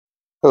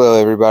Hello,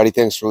 everybody.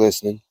 Thanks for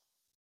listening.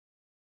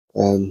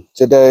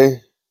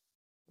 Today,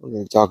 we're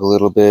going to talk a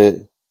little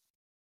bit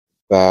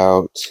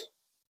about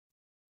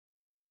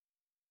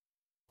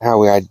how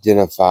we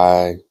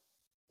identify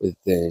with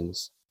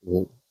things,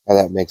 how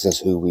that makes us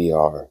who we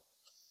are.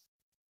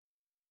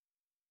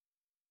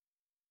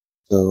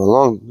 So,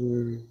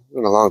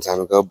 not a long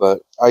time ago,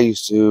 but I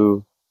used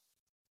to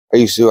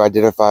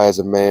identify as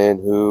a man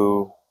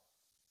who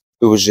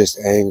was just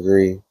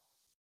angry,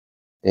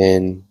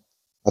 and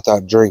I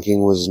thought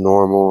drinking was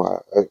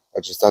normal.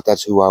 I just thought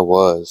that's who I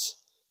was.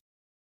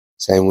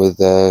 Same with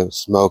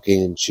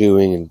smoking and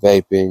chewing and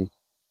vaping,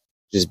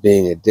 just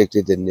being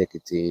addicted to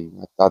nicotine.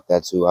 I thought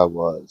that's who I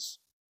was.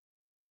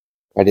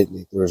 I didn't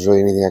think there was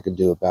really anything I could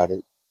do about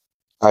it.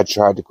 I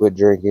tried to quit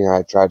drinking.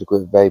 I tried to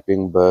quit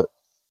vaping, but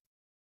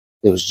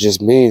it was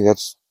just me.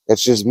 That's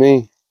just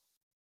me.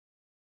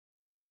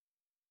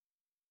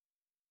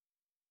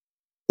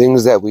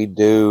 Things that we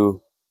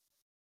do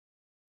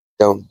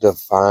don't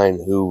define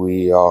who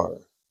we are.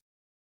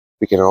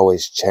 We can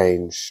always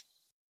change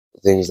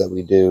the things that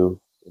we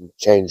do and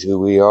change who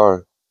we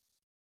are.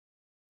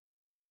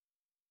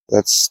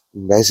 That's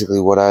basically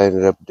what I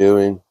ended up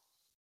doing,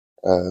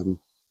 um,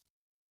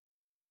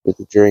 with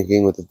the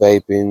drinking, with the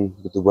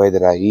vaping, with the way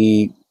that I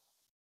eat,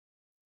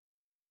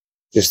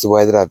 just the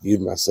way that I viewed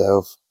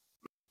myself.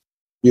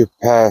 Your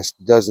past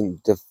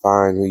doesn't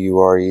define who you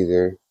are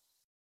either.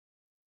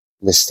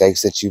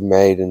 Mistakes that you've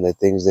made and the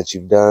things that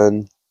you've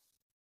done,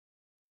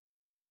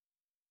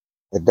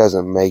 it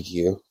doesn't make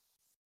you.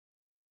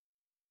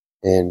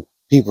 And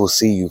people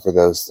see you for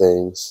those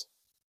things.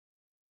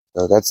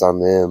 So that's on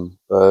them.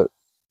 But at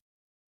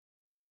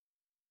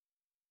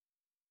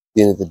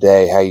the end of the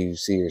day, how you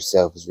see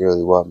yourself is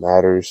really what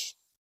matters.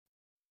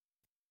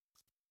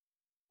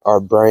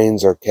 Our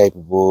brains are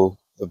capable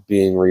of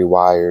being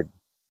rewired.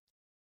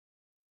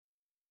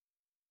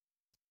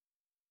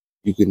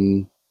 You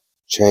can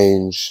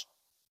change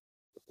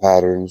the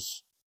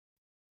patterns,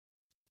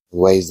 the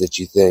ways that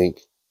you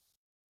think.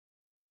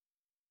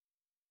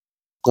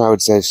 I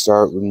would say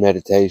start with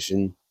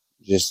meditation.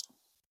 Just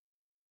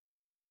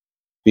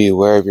be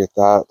aware of your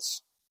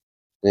thoughts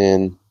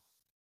and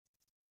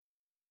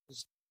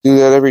just do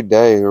that every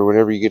day or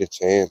whenever you get a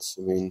chance.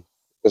 I mean,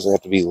 it doesn't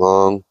have to be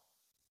long,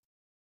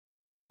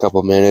 a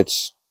couple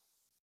minutes.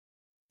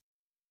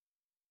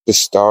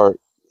 Just start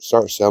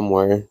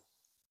somewhere.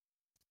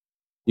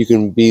 You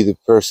can be the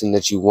person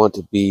that you want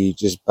to be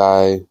just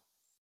by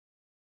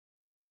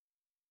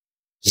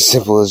as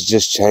simple as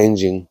just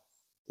changing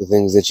the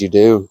things that you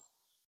do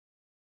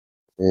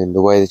and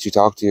the way that you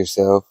talk to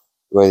yourself,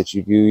 the way that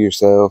you view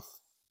yourself.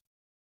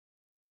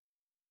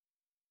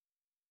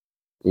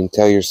 You can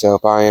tell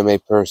yourself, I am a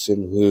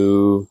person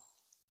who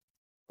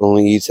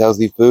only eats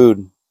healthy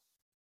food,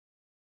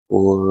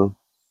 or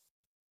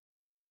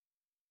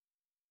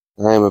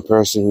I am a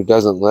person who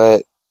doesn't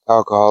let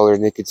alcohol or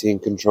nicotine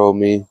control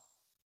me.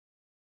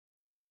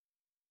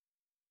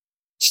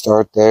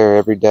 Start there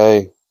every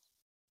day.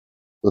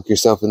 Look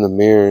yourself in the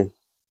mirror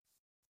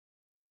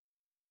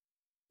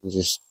and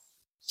just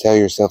tell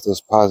yourself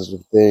those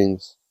positive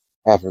things,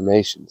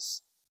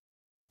 affirmations.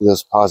 Do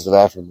those positive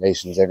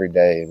affirmations every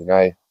day. I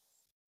mean,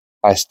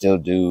 I still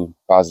do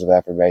positive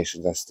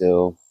affirmations. I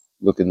still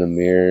look in the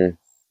mirror,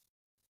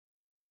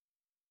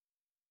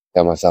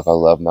 tell myself I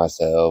love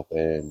myself,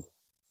 and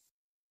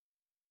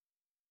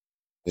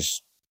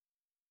just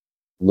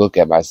look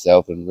at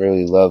myself and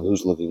really love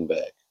who's looking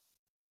back.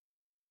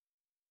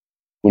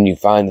 When you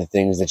find the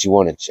things that you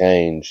want to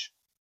change,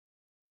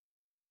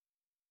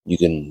 you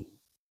can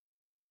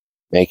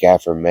make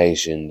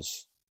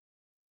affirmations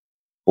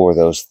for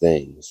those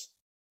things.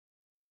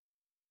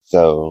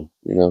 So,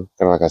 kind of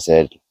like I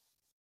said,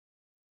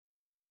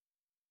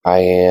 I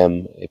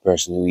am a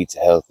person who eats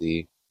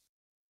healthy,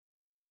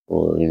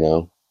 or,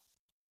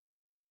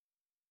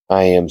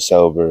 I am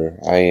sober.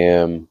 I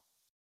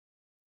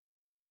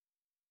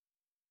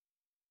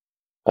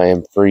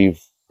am free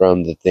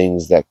from the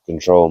things that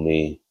control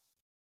me.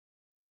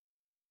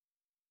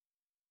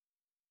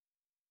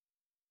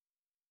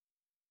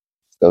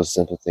 Those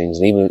simple things,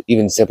 and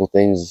even simple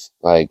things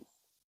like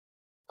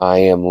I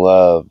am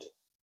loved,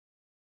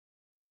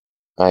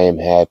 I am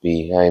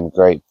happy, I am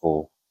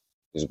grateful.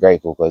 Because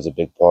grateful plays a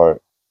big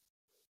part.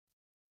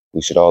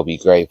 We should all be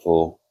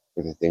grateful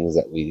for the things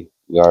that we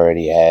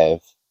already have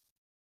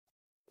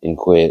and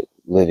quit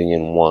living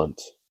in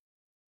want.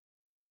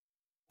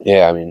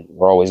 Yeah, I mean,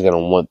 we're always going to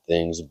want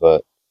things,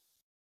 but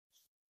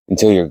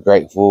until you're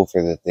grateful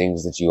for the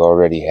things that you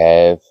already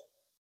have,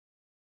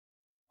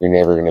 you're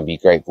never going to be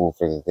grateful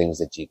for the things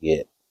that you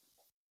get.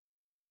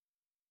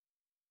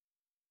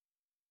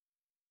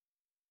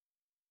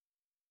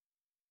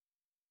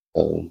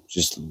 So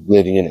just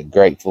living in a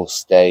grateful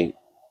state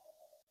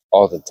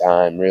all the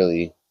time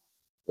really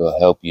will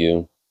help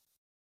you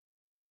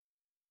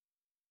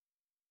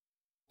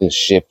to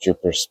shift your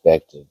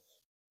perspective.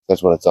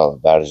 That's what it's all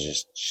about, is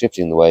just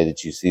shifting the way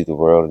that you see the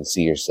world and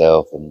see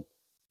yourself and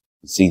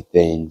see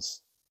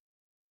things.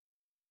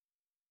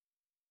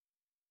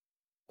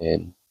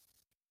 And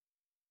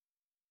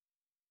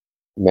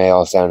It may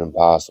all sound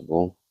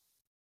impossible,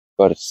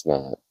 but it's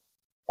not.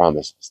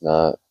 Promise it's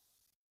not.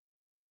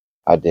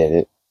 I did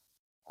it.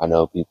 I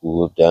know people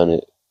who have done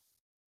it.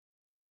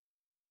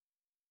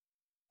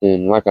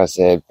 And like I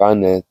said,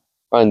 find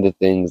the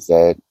things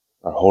that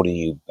are holding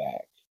you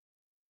back.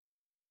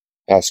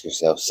 Ask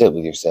yourself, sit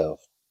with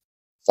yourself,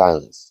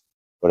 silence,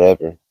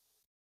 whatever.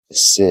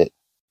 Just sit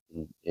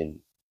and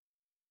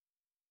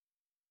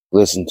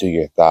listen to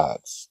your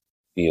thoughts.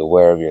 Be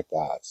aware of your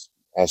thoughts.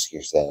 Ask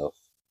yourself,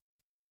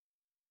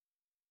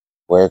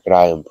 where could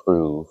I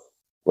improve?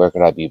 Where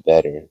could I be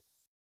better?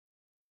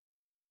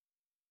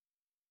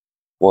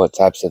 What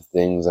types of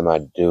things am I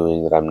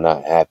doing that I'm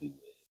not happy with?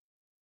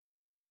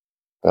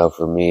 Now,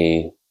 for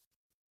me,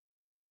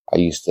 I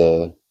used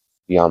to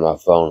be on my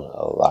phone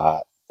a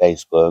lot,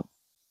 Facebook,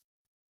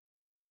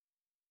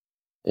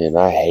 and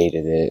I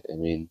hated it. I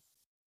mean,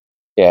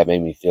 yeah, it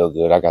made me feel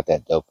good. I got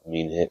that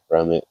dopamine hit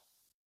from it,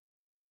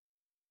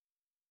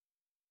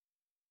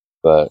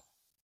 but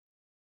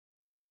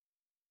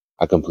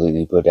I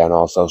completely put down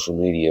all social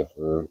media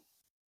for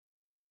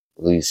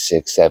at least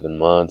 6, 7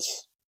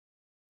 months.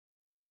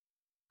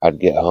 I'd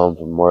get home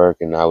from work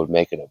and I would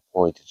make it a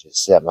point to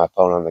just set my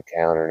phone on the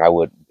counter and I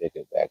wouldn't pick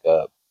it back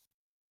up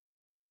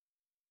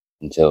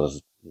until it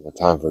was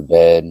time for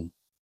bed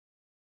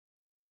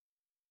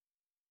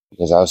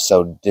because I was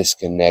so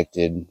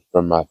disconnected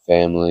from my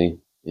family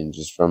and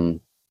just from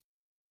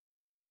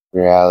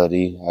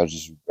reality. I would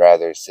just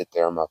rather sit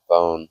there on my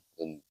phone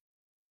than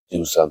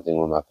do something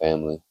with my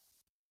family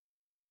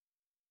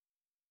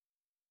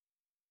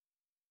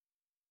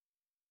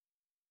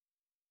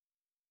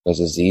because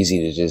it's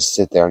easy to just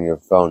sit there on your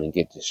phone and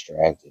get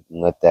distracted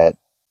and let that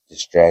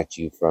distract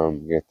you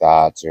from your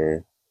thoughts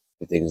or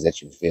the things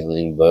that you're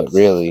feeling. But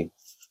really,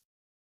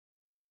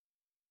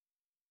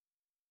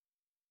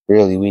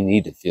 we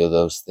need to feel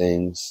those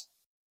things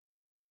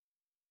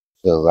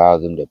to allow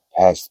them to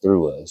pass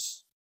through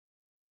us.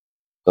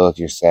 So if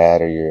you're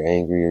sad or you're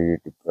angry or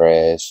you're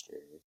depressed or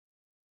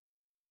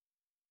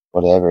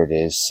whatever it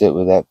is, sit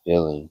with that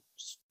feeling.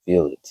 Just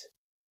feel it.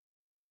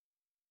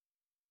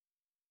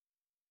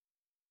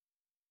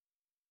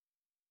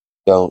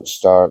 Don't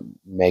start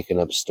making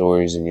up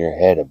stories in your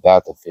head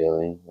about the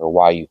feeling or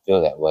why you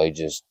feel that way.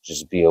 Just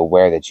be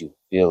aware that you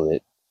feel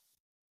it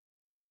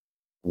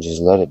and just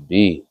let it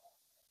be.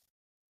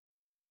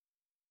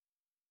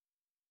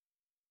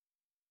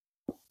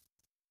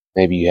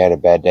 Maybe you had a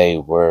bad day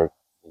at work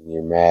and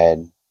you're mad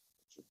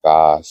at your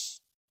boss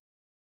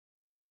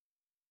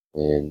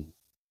and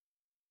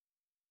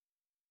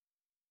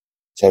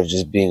instead of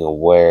just being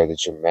aware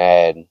that you're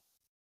mad,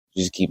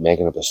 you just keep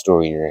making up a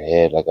story in your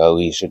head like, oh,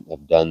 he shouldn't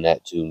have done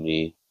that to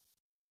me.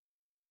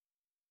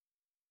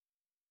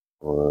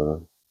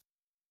 Or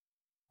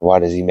why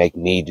does he make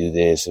me do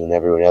this when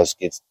everyone else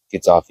gets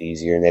off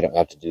easier and they don't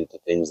have to do the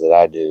things that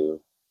I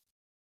do?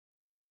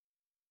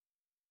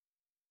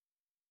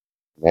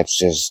 That's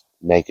just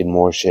making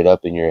more shit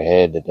up in your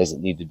head that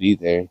doesn't need to be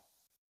there.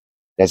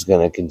 That's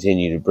gonna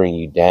continue to bring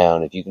you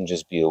down. If you can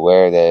just be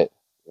aware that,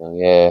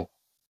 yeah,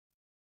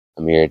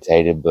 I'm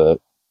irritated, but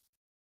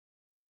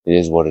it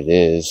is what it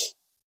is.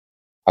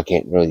 I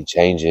can't really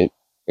change it.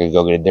 I could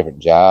go get a different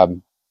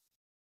job.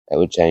 That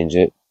would change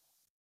it.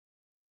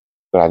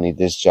 But I need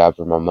this job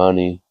for my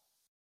money.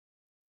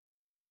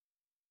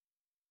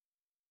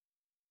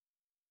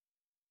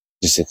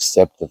 Just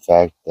accept the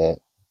fact that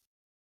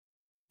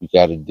you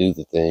gotta do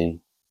the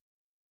thing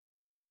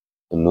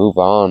and move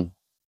on.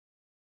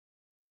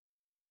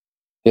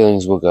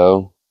 Feelings will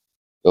go.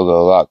 They'll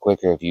go a lot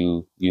quicker if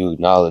you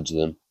acknowledge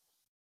them.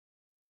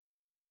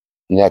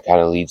 And that kind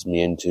of leads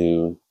me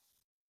into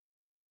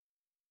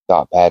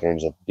thought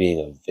patterns of being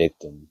a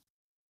victim,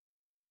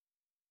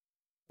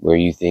 where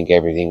you think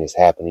everything is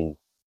happening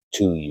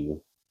to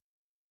you.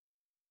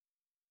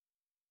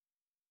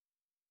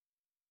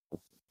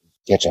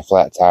 Catch a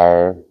flat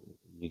tire,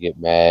 you get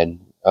mad.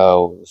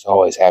 Oh, this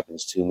always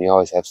happens to me. I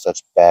always have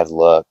such bad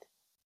luck.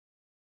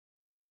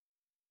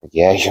 Like,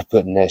 yeah, you're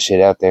putting that shit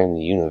out there in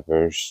the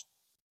universe.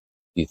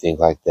 You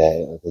think like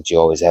that you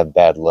always have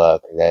bad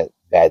luck, or that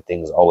bad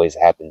things always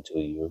happen to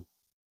you.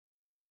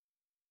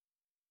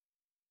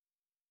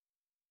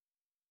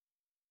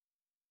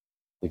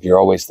 If you're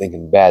always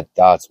thinking bad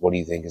thoughts, what do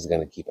you think is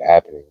going to keep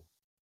happening?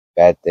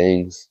 Bad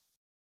things,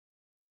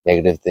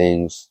 negative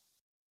things.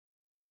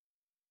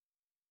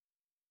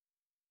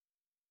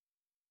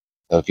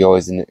 So if you're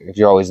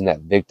always in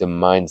that victim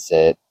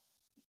mindset,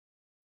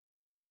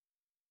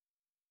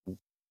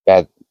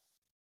 bad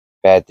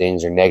bad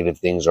things or negative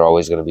things are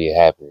always going to be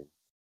happening.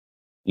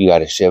 You got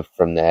to shift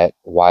from that.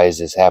 Why is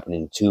this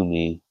happening to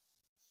me?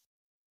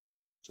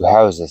 To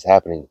how is this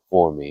happening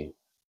for me?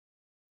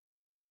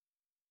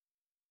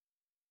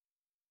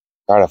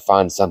 Try to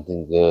find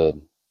something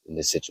good in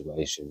this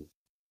situation.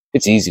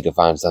 It's easy to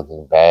find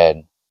something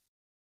bad.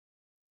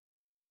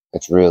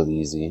 It's real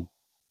easy.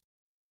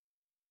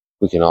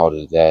 We can all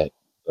do that,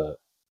 but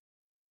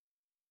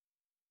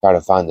try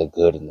to find the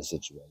good in the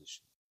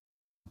situation.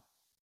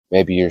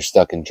 Maybe you're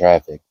stuck in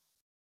traffic.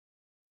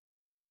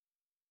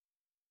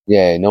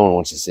 Yeah, no one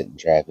wants to sit in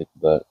traffic,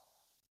 but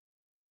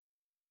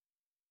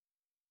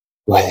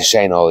the way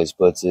Shane always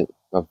puts it,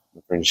 my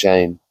friend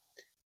Shane,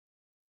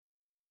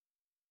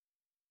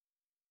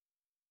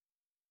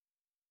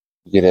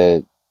 you get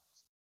to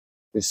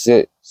just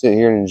sit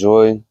here and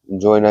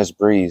enjoy a nice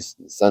breeze,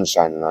 the sun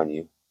shining on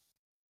you,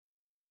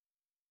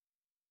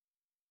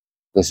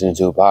 listening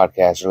to a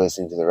podcast or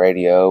listening to the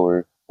radio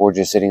or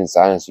just sitting in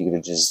silence. You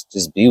get to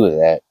just be with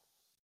that.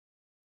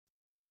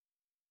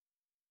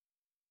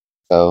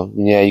 So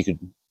yeah, you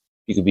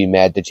could be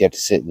mad that you have to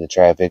sit in the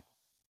traffic,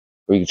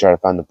 or you can try to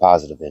find the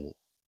positive in it.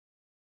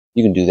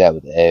 You can do that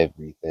with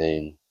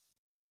everything.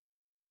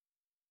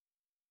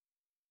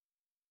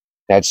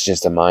 That's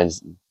just a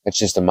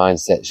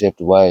mindset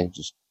shift away.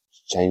 Just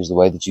change the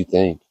way that you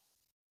think.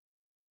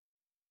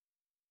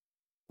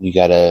 You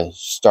gotta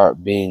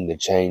start being the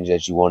change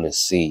that you want to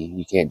see.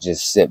 You can't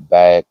just sit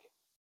back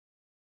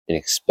and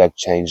expect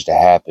change to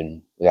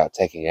happen without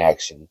taking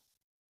action.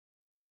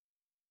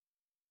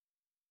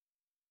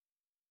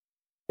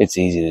 It's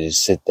easy to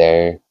just sit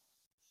there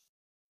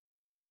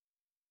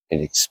and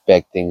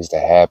expect things to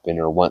happen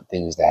or want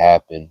things to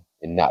happen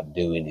and not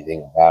do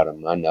anything about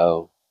them. I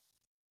know.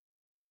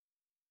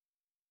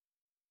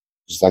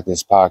 Just like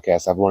this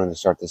podcast, I've wanted to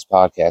start this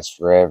podcast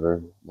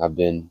forever. I've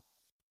been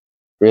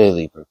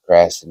really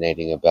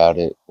procrastinating about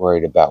it,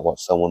 worried about what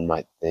someone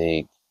might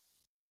think,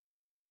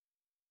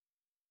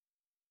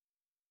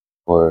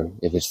 or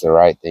if it's the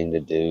right thing to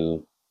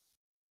do.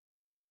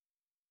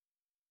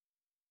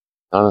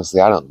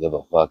 Honestly, I don't give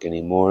a fuck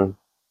anymore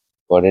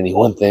what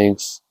anyone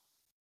thinks.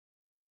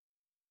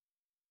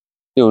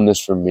 Doing this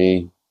for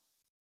me,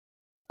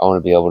 I want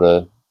to be able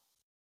to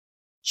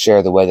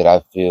share the way that I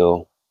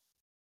feel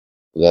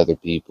with other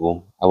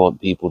people. I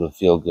want people to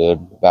feel good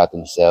about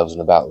themselves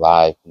and about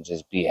life and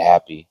just be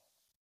happy.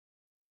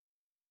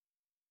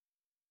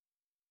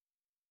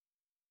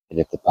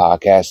 And if the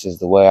podcast is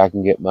the way I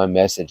can get my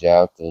message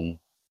out, then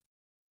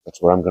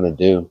that's what I'm going to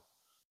do.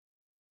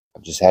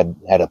 I've just had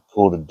a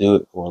pull to do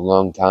it for a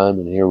long time,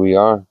 and here we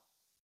are.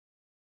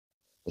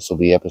 This will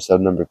be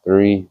episode number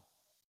 3.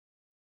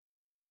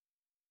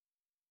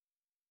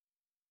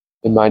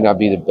 It might not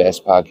be the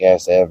best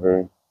podcast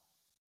ever,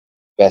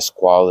 best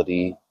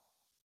quality,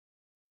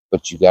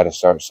 but you got to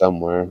start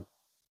somewhere.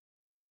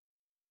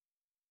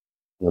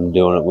 I'm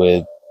doing it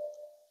with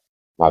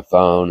my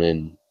phone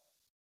and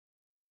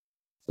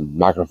some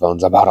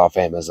microphones I bought off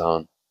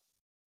Amazon.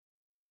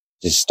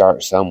 Just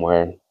start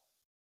somewhere.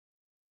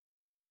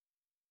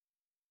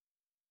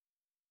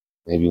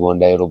 Maybe one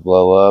day it'll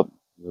blow up.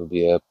 It'll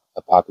be a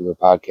popular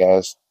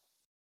podcast.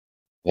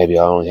 Maybe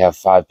I'll only have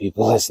 5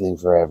 people listening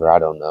forever. I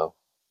don't know.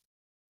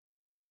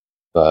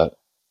 But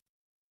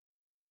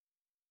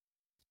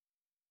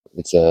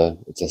it's a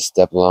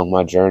step along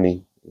my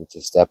journey. It's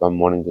a step I'm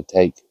wanting to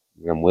take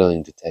and I'm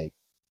willing to take.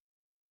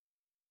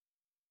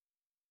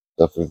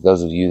 So for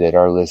those of you that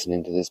are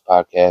listening to this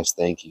podcast,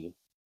 thank you.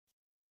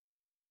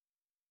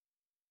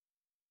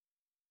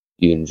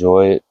 If you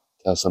enjoy it,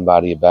 tell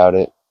somebody about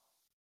it.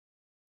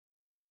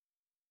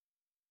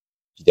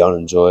 If you don't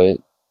enjoy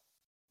it,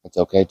 that's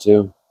okay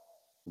too.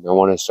 I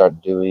want to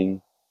start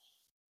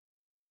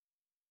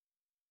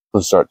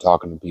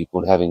talking to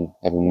people and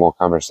having more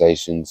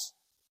conversations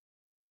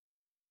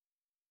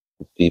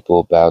with people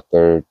about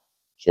their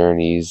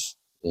journeys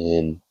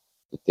and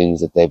the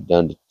things that they've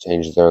done to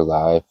change their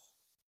life,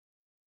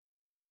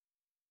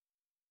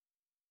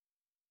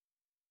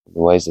 the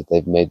ways that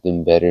they've made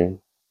them better.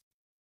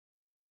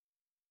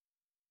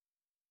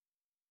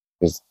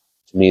 Because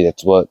to me,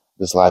 that's what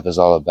this life is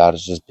all about,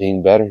 is just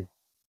being better.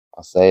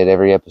 I'll say it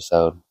every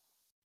episode.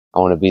 I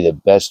want to be the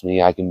best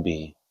me I can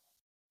be,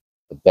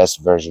 the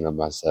best version of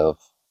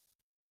myself.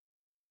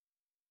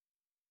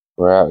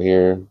 We're out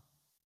here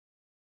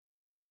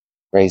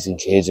raising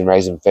kids and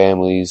raising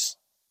families.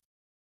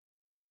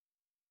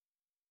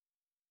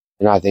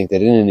 And I think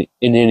that in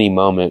any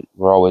moment,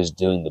 we're always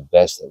doing the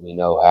best that we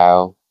know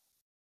how.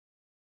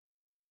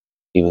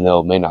 Even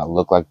though it may not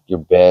look like your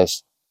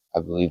best,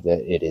 I believe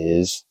that it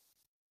is.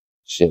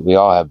 Shit, we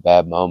all have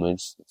bad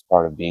moments. It's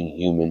part of being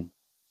human.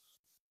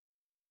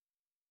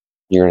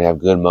 You're going to have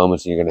good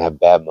moments and you're going to have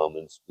bad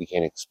moments. We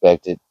can't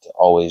expect it to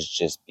always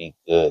just be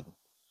good.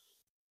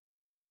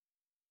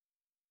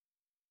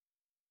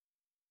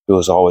 If it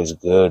was always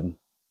good,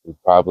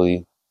 we'd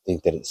probably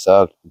think that it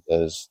sucked,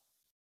 because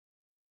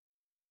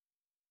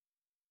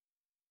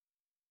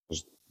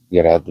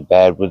you got to have the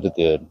bad with the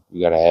good.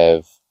 You got to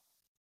have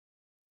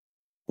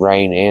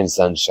rain and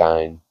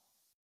sunshine.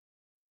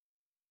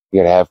 You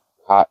got to have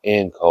hot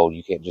and cold.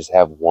 You can't just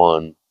have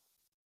one.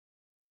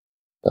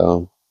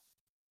 So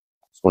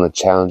I just want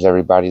to challenge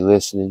everybody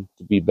listening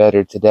to be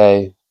better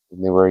today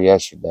than they were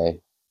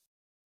yesterday.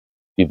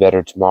 Be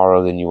better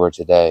tomorrow than you were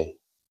today.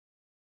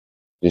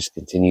 Just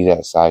continue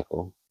that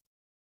cycle.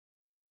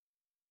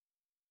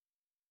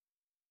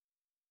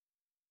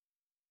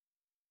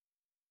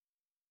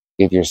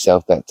 Give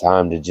yourself that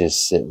time to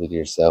just sit with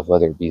yourself,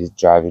 whether it be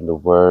driving to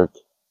work,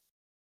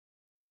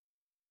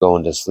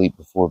 going to sleep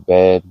before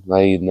bed,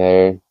 laying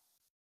there,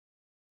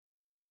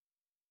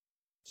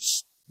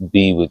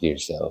 be with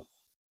yourself.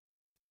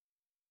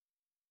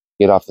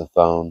 Get off the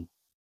phone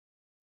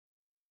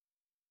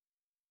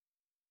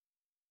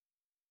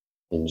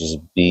and just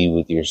be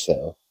with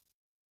yourself.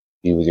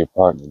 Be with your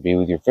partner. Be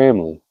with your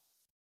family.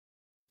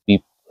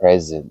 Be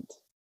present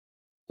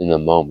in the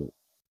moment.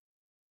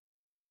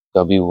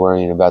 Don't be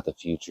worrying about the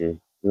future.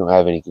 You don't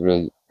have any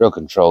real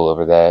control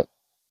over that.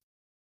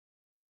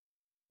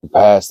 The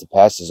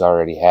past has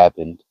already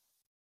happened.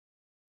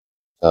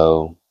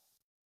 So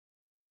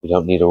we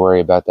don't need to worry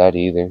about that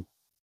either.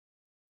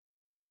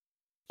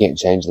 Can't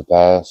change the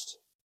past.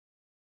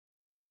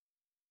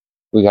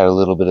 We got a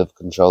little bit of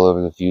control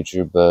over the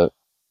future, but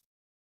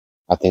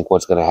I think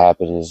what's going to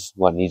happen is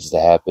what needs to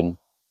happen.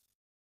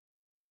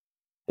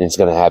 And it's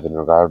going to happen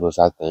regardless,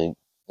 I think.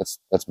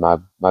 That's my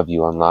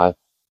view on life.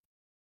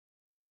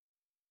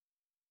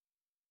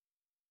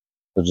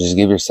 So just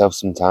give yourself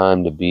some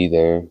time to be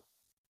there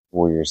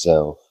for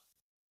yourself.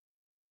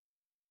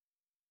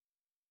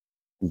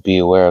 Be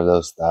aware of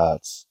those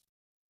thoughts.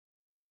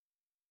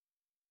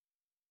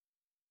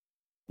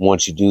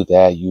 Once you do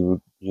that,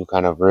 you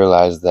kind of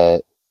realize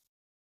that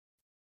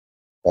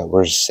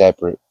we're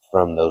separate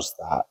from those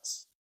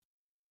thoughts.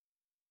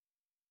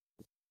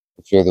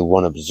 If you're the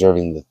one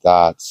observing the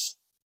thoughts,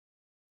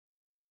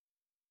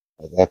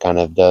 that kind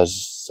of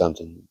does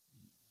something.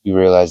 You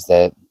realize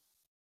that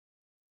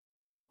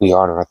we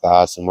aren't our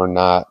thoughts and we're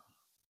not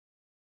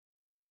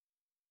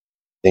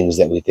things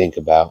that we think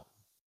about.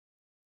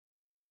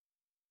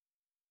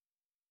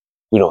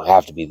 We don't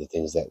have to be the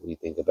things that we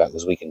think about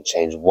because we can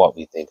change what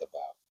we think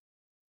about.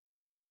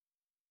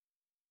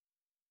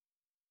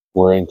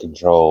 We're in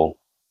control,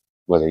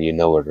 whether you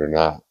know it or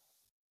not.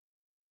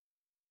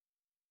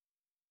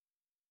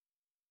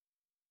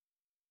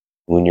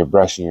 When you're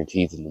brushing your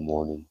teeth in the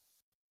morning,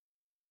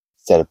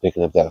 instead of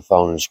picking up that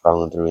phone and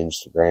scrolling through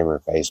Instagram or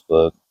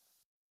Facebook,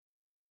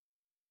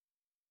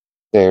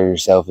 stare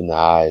yourself in the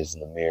eyes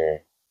in the mirror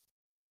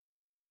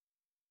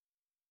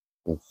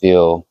and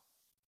feel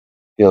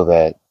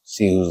that.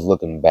 See who's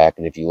looking back,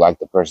 and if you like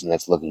the person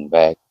that's looking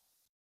back,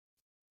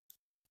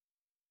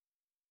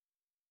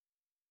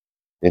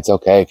 it's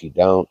okay if you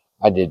don't.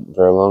 I didn't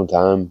for a long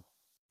time,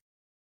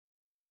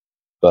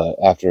 but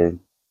after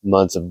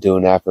months of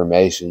doing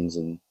affirmations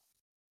and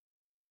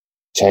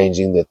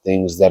changing the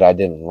things that I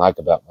didn't like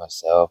about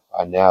myself,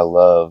 I now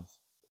love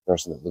the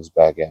person that looks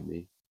back at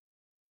me.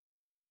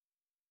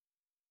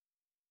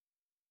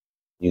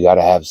 You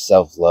gotta have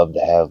self-love to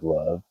have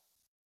love.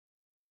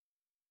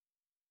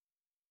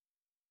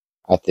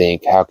 I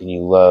think, how can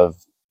you love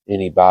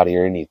anybody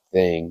or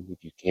anything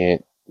if you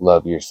can't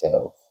love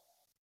yourself?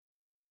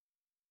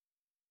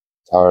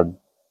 It's hard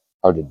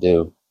to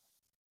do.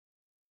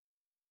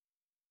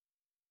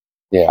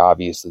 Yeah,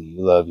 obviously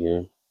you love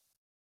your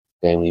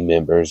family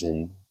members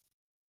and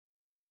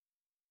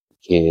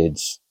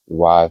kids, your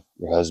wife,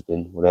 your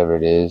husband, whatever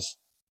it is.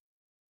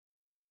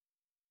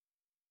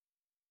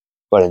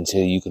 But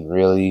until you can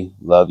really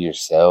love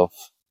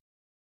yourself,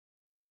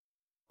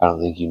 I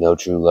don't think you know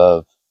true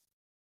love.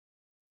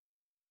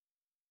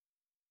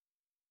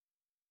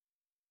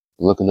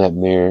 Look in that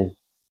mirror,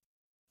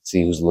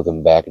 see who's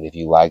looking back, and if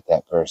you like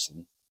that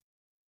person.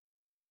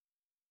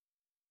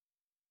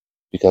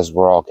 Because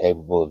we're all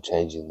capable of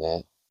changing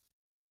that.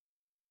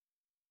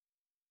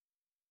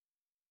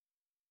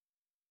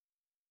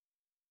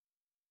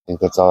 I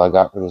think that's all I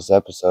got for this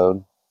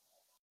episode.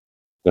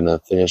 Gonna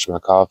finish my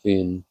coffee,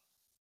 and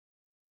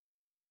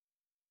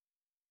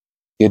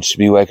kids should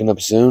be waking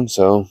up soon,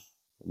 so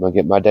I'm gonna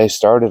get my day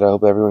started. I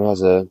hope everyone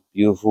has a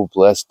beautiful,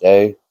 blessed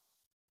day,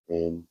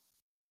 and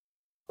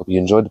hope you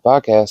enjoyed the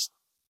podcast.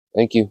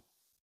 Thank you.